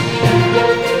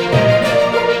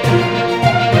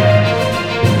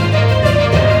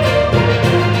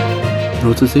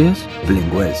noticias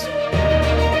bilingües.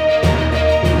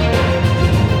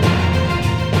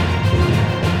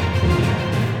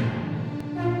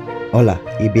 Hola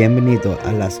y bienvenido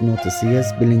a las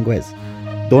noticias bilingües,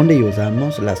 donde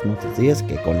usamos las noticias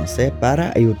que conoce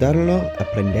para ayudarlo a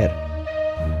aprender.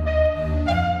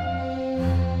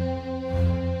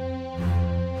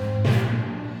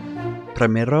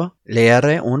 Primero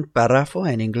leeré un párrafo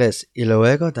en inglés y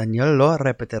luego Daniel lo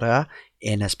repetirá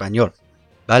en español.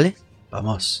 ¿Vale?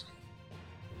 Vamos.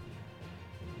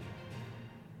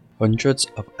 Hundreds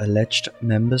of alleged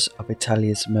members of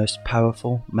Italy's most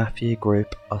powerful mafia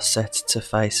group are set to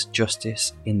face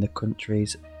justice in the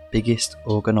country's biggest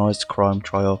organised crime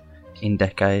trial in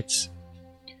decades.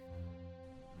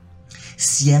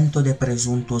 Cientos de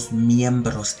presuntos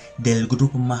miembros del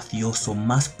grupo mafioso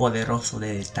más poderoso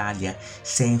de Italia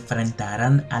se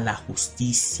enfrentarán a la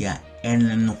justicia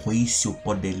en el juicio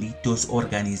por delitos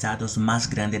organizados más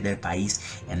grande del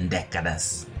país en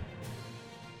décadas.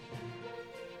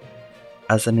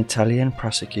 As an Italian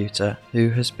prosecutor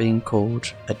who has been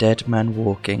called a dead man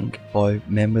walking by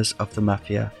members of the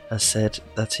Mafia has said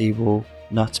that he will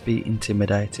not be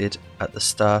intimidated at the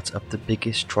start of the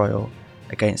biggest trial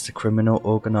against a criminal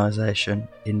organization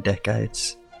in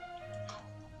decades.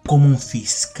 Como un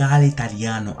fiscal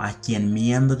italiano a quien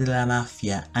miembros de la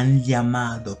mafia han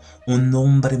llamado un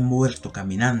hombre muerto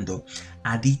caminando,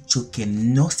 ha dicho que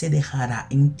no se dejará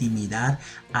intimidar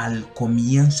al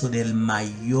comienzo del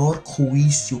mayor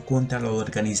juicio contra la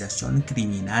organización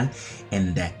criminal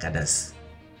en décadas.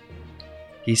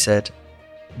 He said,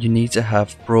 "You need to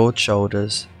have broad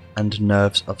shoulders and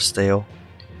nerves of steel.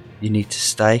 You need to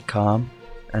stay calm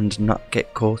and not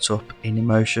get caught up in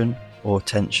emotion or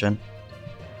tension.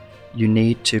 You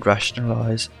need to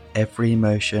rationalize every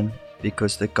emotion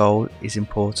because the goal is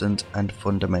important and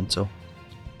fundamental."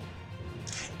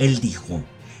 Él dijo,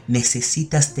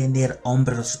 necesitas tener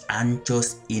hombros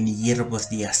anchos en hierros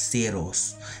de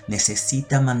aceros.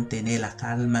 Necesita mantener la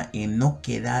calma y no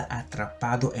quedar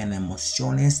atrapado en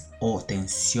emociones o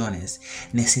tensiones.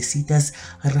 Necesitas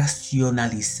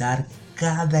racionalizar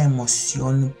cada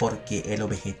emoción porque el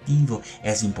objetivo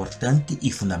es importante y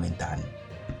fundamental.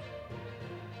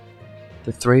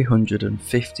 The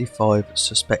 355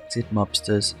 suspected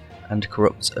mobsters and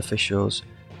corrupt officials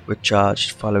were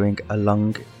charged following a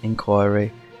long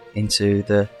inquiry into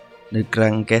the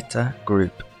 'Ndrangheta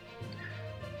group.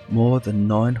 More than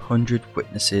 900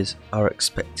 witnesses are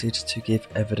expected to give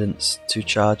evidence to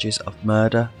charges of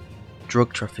murder,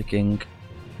 drug trafficking,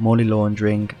 money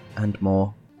laundering, and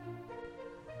more.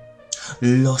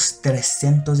 Los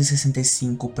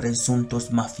 365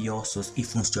 presuntos mafiosos y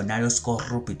funcionarios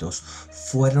corruptos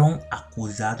fueron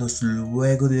acusados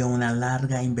luego de una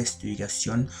larga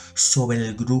investigación sobre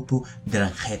el grupo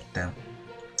 'Ndrangheta.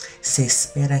 Se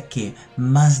espera que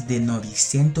más de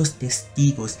 900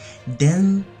 testigos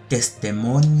den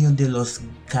testimonio de los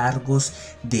cargos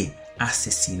de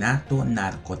asesinato,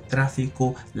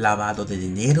 narcotráfico, lavado de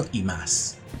dinero y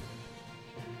más.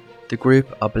 The group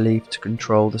are believed to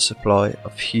control the supply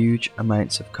of huge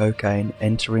amounts of cocaine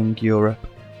entering Europe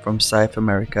from South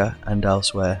America and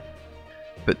elsewhere.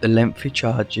 But the lengthy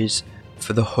charges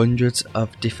for the hundreds of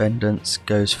defendants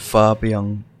goes far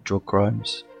beyond drug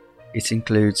crimes. It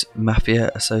includes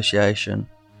mafia association,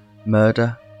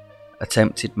 murder,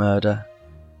 attempted murder,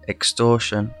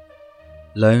 extortion,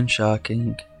 loan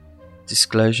sharking,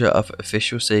 disclosure of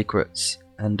official secrets,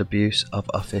 and abuse of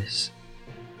office.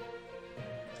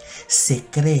 Se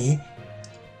cree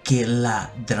que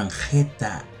la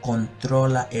 'Ndrangheta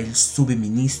controla el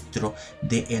suministro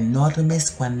de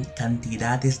enormes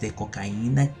cantidades de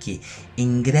cocaína que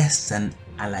ingresan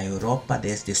a la Europa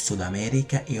desde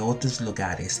Sudamérica y otros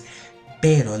lugares,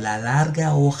 pero la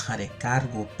larga hoja de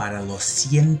cargo para los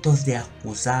cientos de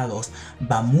acusados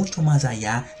va mucho más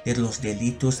allá de los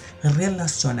delitos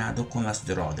relacionados con las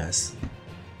drogas.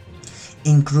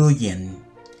 Incluyen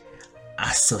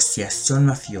asociación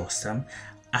mafiosa,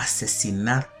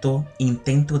 asesinato,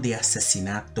 intento de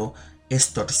asesinato,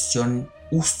 extorsión,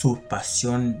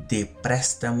 usurpación de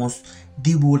préstamos,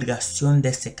 divulgación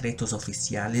de secretos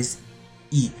oficiales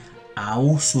y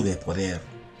abuso de poder.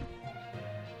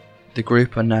 The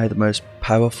group are now the most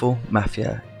powerful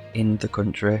mafia in the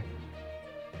country,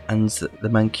 and the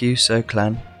Mancuso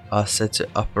clan are said to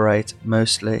operate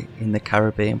mostly in the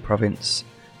Caribbean province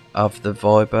of the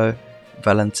Vibo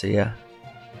Valentia.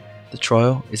 The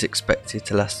trial is expected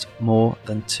to last more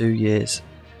than 2 years,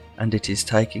 and it is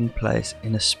taking place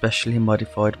in a specially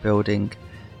modified building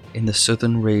in the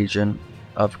southern region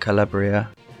of Calabria,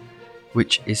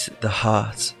 which is the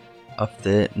heart of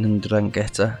the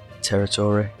 'Ndrangheta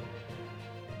territory.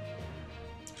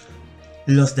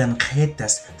 Los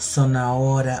Dranjetas son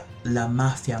ahora la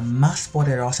mafia más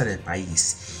poderosa del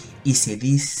país y se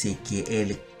dice que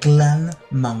el clan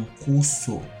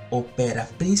Mancuso opera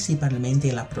principalmente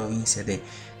en la provincia de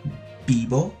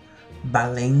Vibo,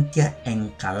 Valencia en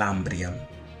Calabria.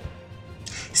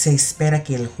 Se espera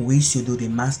que el juicio dure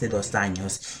más de 2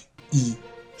 años y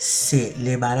se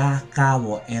llevará a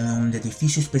cabo en un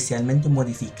edificio especialmente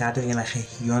modificado en la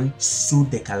región sur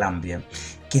de Calabria,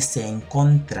 que se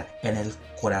encuentra en el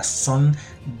corazón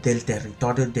del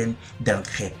territorio de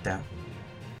Drangheta.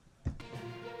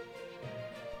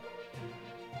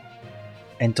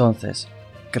 Entonces,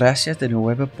 gracias de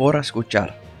nuevo por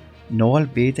escuchar. No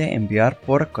olvide enviar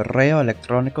por correo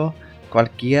electrónico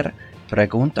cualquier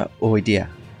pregunta o idea.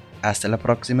 Hasta la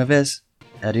próxima vez.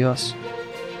 Adiós.